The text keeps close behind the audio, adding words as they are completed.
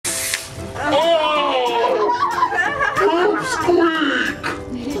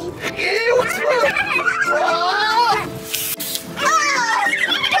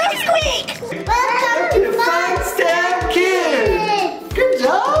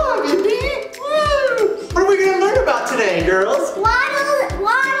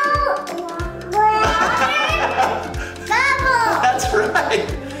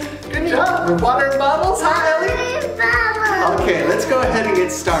Water and bubbles, huh, Ellie? Bubbles. Okay, let's go ahead and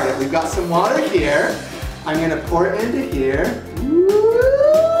get started. We've got some water here. I'm gonna pour it into here. Ooh.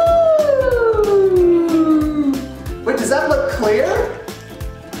 Wait, does that look clear?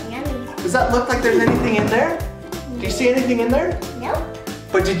 Yummy. Does that look like there's anything in there? Do you see anything in there? Nope.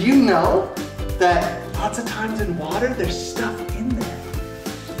 But did you know that lots of times in water, there's stuff in there?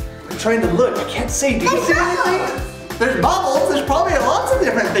 I'm trying to look, I can't see. Do you see anything? There's bubbles, there's probably lots of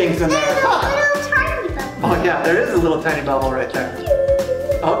different things in there. There's a Huh? little tiny bubble. Oh yeah, there is a little tiny bubble right there.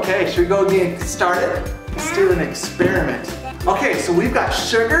 Okay, should we go get started? Let's do an experiment. Okay, so we've got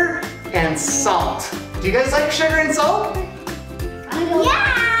sugar and salt. Do you guys like sugar and salt?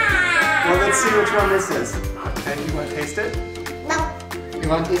 Yeah! Well, let's see which one this is. Okay, you want to taste it? No. You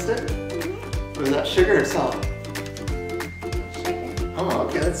want to taste it? Or is that sugar or salt? Sugar. Oh,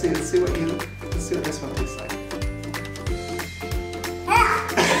 okay, let's see what this one tastes like.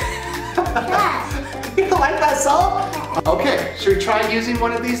 You don't like that salt? Okay, should we try using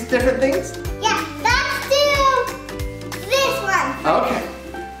one of these different things? Yeah, let's do this one. Okay.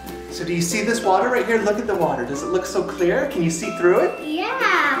 So do you see this water right here? Look at the water. Does it look so clear? Can you see through it?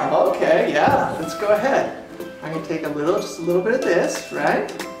 Yeah. Okay, yeah. Let's go ahead. I'm gonna take just a little bit of this,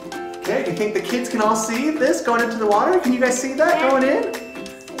 right? Okay, do you think the kids can all see this going into the water? Can you guys see that going in?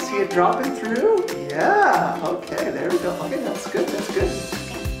 See it dropping through? Yeah. Okay, there we go. Okay, that's good, that's good.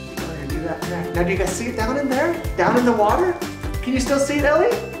 We're gonna do that next. Now do you guys see it down in there? Down in the water? Can you still see it,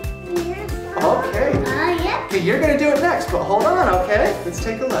 Ellie? Yes. Okay. Yeah. Okay, you're gonna do it next, but hold on, okay? Let's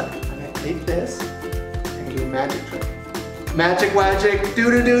take a look. I'm gonna take this and do a magic trick. Magic wagic,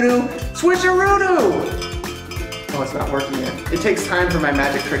 doo-doo-doo-doo, swisheroo-doo! Oh, it's not working yet. It takes time for my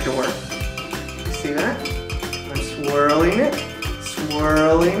magic trick to work. You see that? I'm swirling it,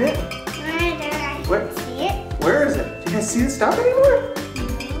 swirling it. Where? See it? Where is it? Do you guys see the stuff anymore?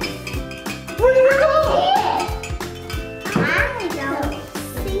 Where did it go? I don't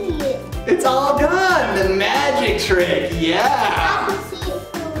see it. It's all done, the magic trick, yeah! I can see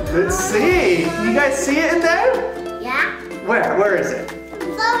it. Let's see. Can you guys see it in there? Yeah. Where is it?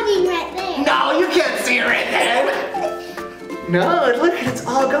 Floating right there. No, you can't see it right there. No, look, it's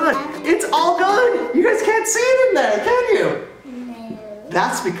all gone. It's all gone. You guys can't see it in there, can you? No.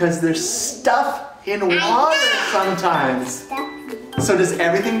 That's because there's stuff in water sometimes. So does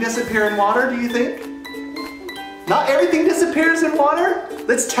everything disappear in water, do you think? Not everything disappears in water?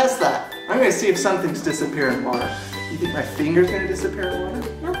 Let's test that. I'm gonna see if something's disappear in water. You think my finger's gonna disappear in water?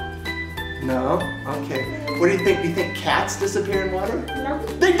 Nope. No? Okay. What do you think? Do you think cats disappear in water?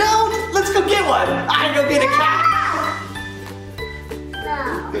 Nope. They don't! Let's go get one! I'm gonna go get a cat!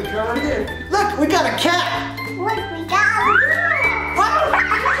 No. They come right here. Look, we got a cat! Look, we got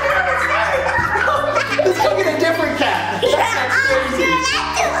Let's go get a different cat! That's crazy.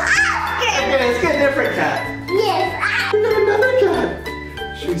 Okay, let's get a different cat. Yes. We got another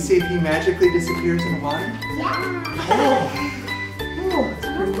cat! Should we see if he magically disappears in the water? Yeah. Oh, that's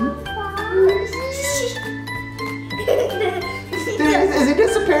pretty. Is he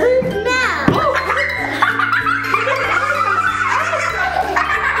disappearing? No.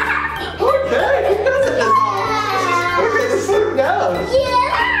 Okay, he doesn't dissolve. Okay, just put him down. Yes.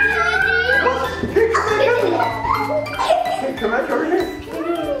 Hey, come back over here.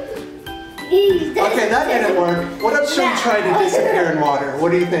 Okay, that didn't work. What else should we try to disappear in water?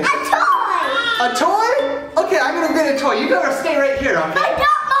 What do you think? A toy. A toy? Okay, I'm gonna get a toy. You gotta stay right here, okay? But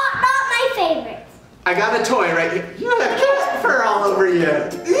not my favorite. I got a toy right here. You have cat fur all over you.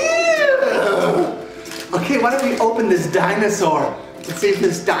 Ew. Okay, why don't we open this dinosaur? Let's see if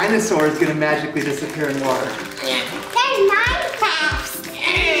this dinosaur is gonna magically disappear in water. There's Minecrafts.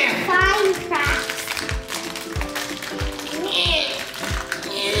 Minecrafts.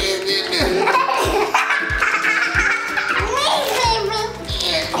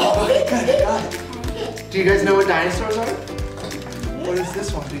 Oh, okay, good, got it. Do you guys know what dinosaurs are? What is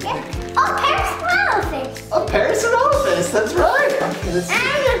this one, do you think? Oh, Parasaurolophus. A Parasaurolophus, that's right. Okay, let's see. I'm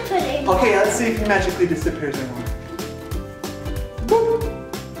gonna put it in. Okay, let's see if he magically disappears in water. Boop.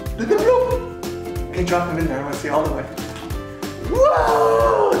 Look at him. Okay, drop him in there. I want to see all the way.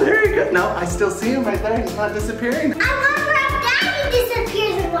 Whoa! There you go. No, I still see him right there. He's not disappearing. I wonder if Daddy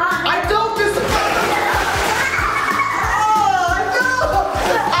disappears in water. I don't disappear. Oh,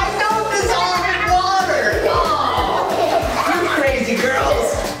 I don't dissolve in water. Oh, you crazy girls.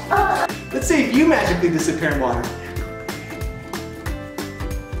 Let's see if you magically disappear in water.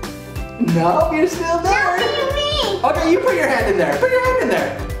 No, you're still there. What do you mean? Okay, you put your hand in there. Put your hand in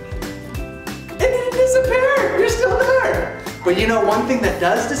there. It didn't disappear. You're still there. But you know one thing that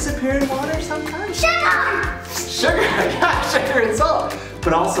does disappear in water sometimes? Sugar! Sugar, yeah, sugar and salt.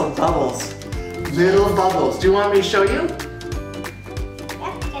 But also bubbles. Little bubbles. Do you want me to show you?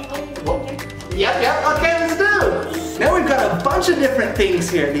 Yep, okay, let's do. Now we've got a bunch of different things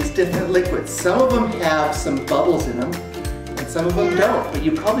here, these different liquids. Some of them have some bubbles in them, and some of them don't, but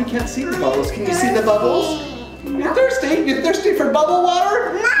you probably can't see the bubbles. Can you see the bubbles? You're thirsty? You're thirsty for bubble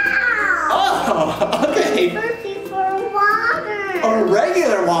water? No! Oh, okay. Thirsty for water. Or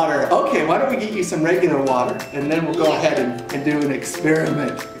regular water. Okay, why don't we get you some regular water, and then we'll go ahead and do an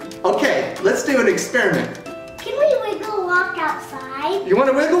experiment. Okay, let's do an experiment. Can we wiggle walk outside? You want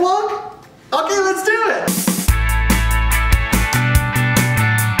to wiggle walk? Okay, let's do it.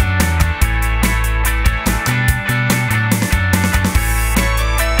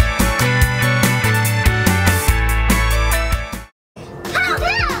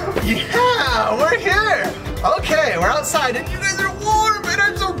 Yeah, we're here. Okay, we're outside and you guys are warm and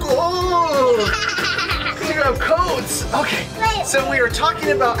I'm so cold. You have coats. Okay, so we were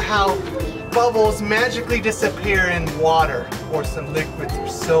talking about how bubbles magically disappear in water or some liquids or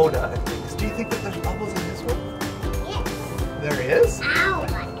soda and things. Do you think that there's bubbles in this one? Yes. There is? Ow.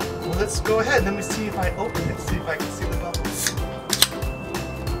 Well, let's go ahead. Let me see if I open it, see if I can see the bubbles.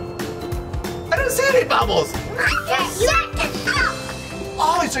 I don't see any bubbles.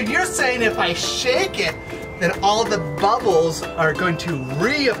 Oh, so you're saying if I shake it, then all the bubbles are going to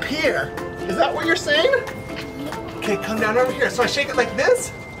reappear. Is that what you're saying? Okay, come down over here. So I shake it like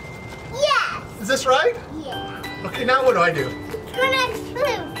this? Yes. Is this right? Yeah. Okay, now what do I do? It's gonna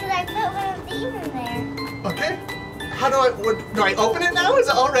explode because I put one of these in there. Okay. How do I open it now? Is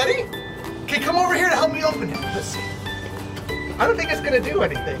it all ready? Okay, come over here to help me open it. Let's see. I don't think it's gonna do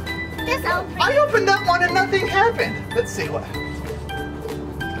anything. Just open it. I opened that one and nothing happened. Let's see what.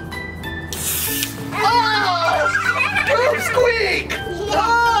 Oh! Poop squeak!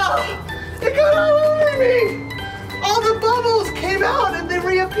 Oh! It got all over me! All the bubbles came out and they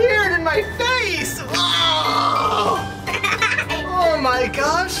reappeared in my face! Oh! Oh my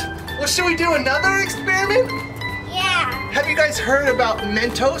gosh! Well, should we do another experiment? Yeah. Have you guys heard about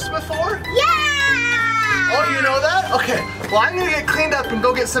Mentos before? Yeah! Oh, you know that? Okay. Well, I'm gonna get cleaned up and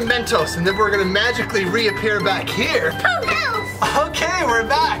go get some Mentos, and then we're gonna magically reappear back here. Mentos! Okay, we're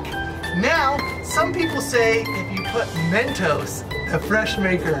back. Now, some people say if you put Mentos, the fresh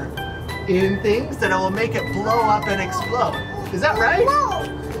maker, in things, that it will make it blow up and explode. Is that right?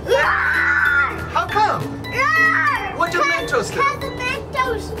 How come? What do Mentos do? Because the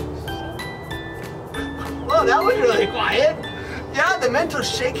Mentos. Well, that was really quiet. Yeah, the Mentos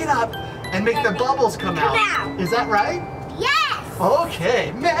shake it up and make the bubbles come out. Is that right? Yes.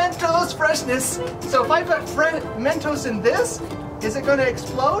 Okay, Mentos freshness. So if I put Mentos in this, is it going to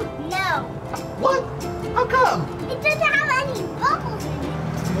explode? No. What? How come? It doesn't have any bubbles in it.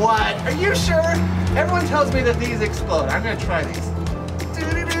 What? Are you sure? Everyone tells me that these explode. I'm going to try these. I'm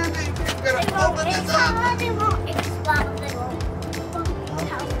going to open this up. They won't explode. They won't.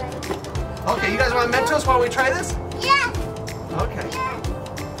 Okay, you guys want Mentos while we try this? Yes. Okay. Yes.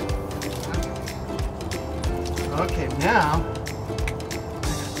 Okay, now, I'm going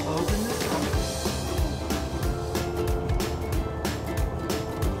to open this up.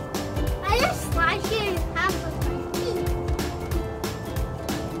 I just slice it in half with my teeth.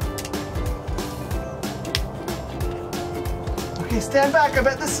 Okay, stand back. I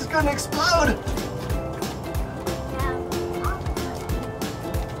bet this is going to explode.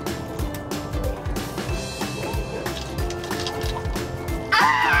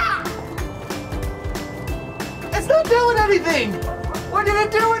 It's not doing anything! Why did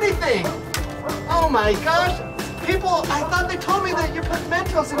it do anything? Oh my gosh! People, I thought they told me that you put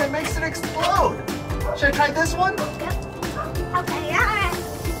Mentos and it makes it explode. Should I try this one? Okay, yeah.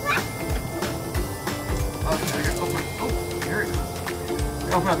 Okay, I gotta open. Oh, here it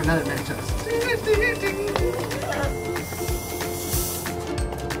goes. Open up another Mentos.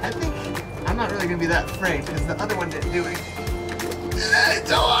 I think I'm not really gonna be that afraid because the other one didn't do anything. It's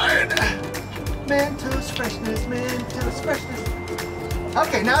so hard! Mentos freshness, Mentos freshness.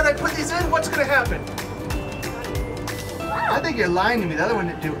 Okay, now that I put these in, what's gonna happen? I think you're lying to me. The other one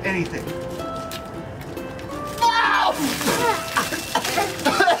didn't do anything. Wow!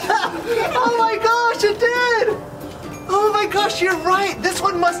 Oh my gosh, it did! Oh my gosh, you're right. This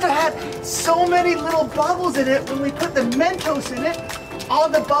one must have had so many little bubbles in it. When we put the Mentos in it, all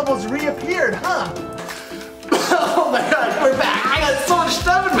the bubbles reappeared, huh? Oh my gosh, we're back. I got so much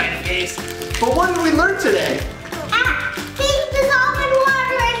stuff in my face. But what did we learn today? Things dissolve in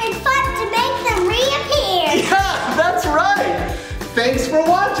water and it's fun to make them reappear. Yeah, that's right. Thanks for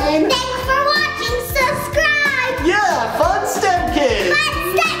watching. Thanks for watching. Subscribe. Yeah, fun STEM kids. Fun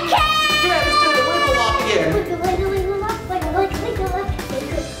Step Kids. Yeah, let's do the wiggle walk again. Wiggle, wiggle, wiggle, wiggle, wiggle, wiggle, wiggle, wiggle,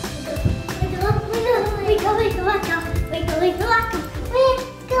 wiggle, wiggle, wiggle. really like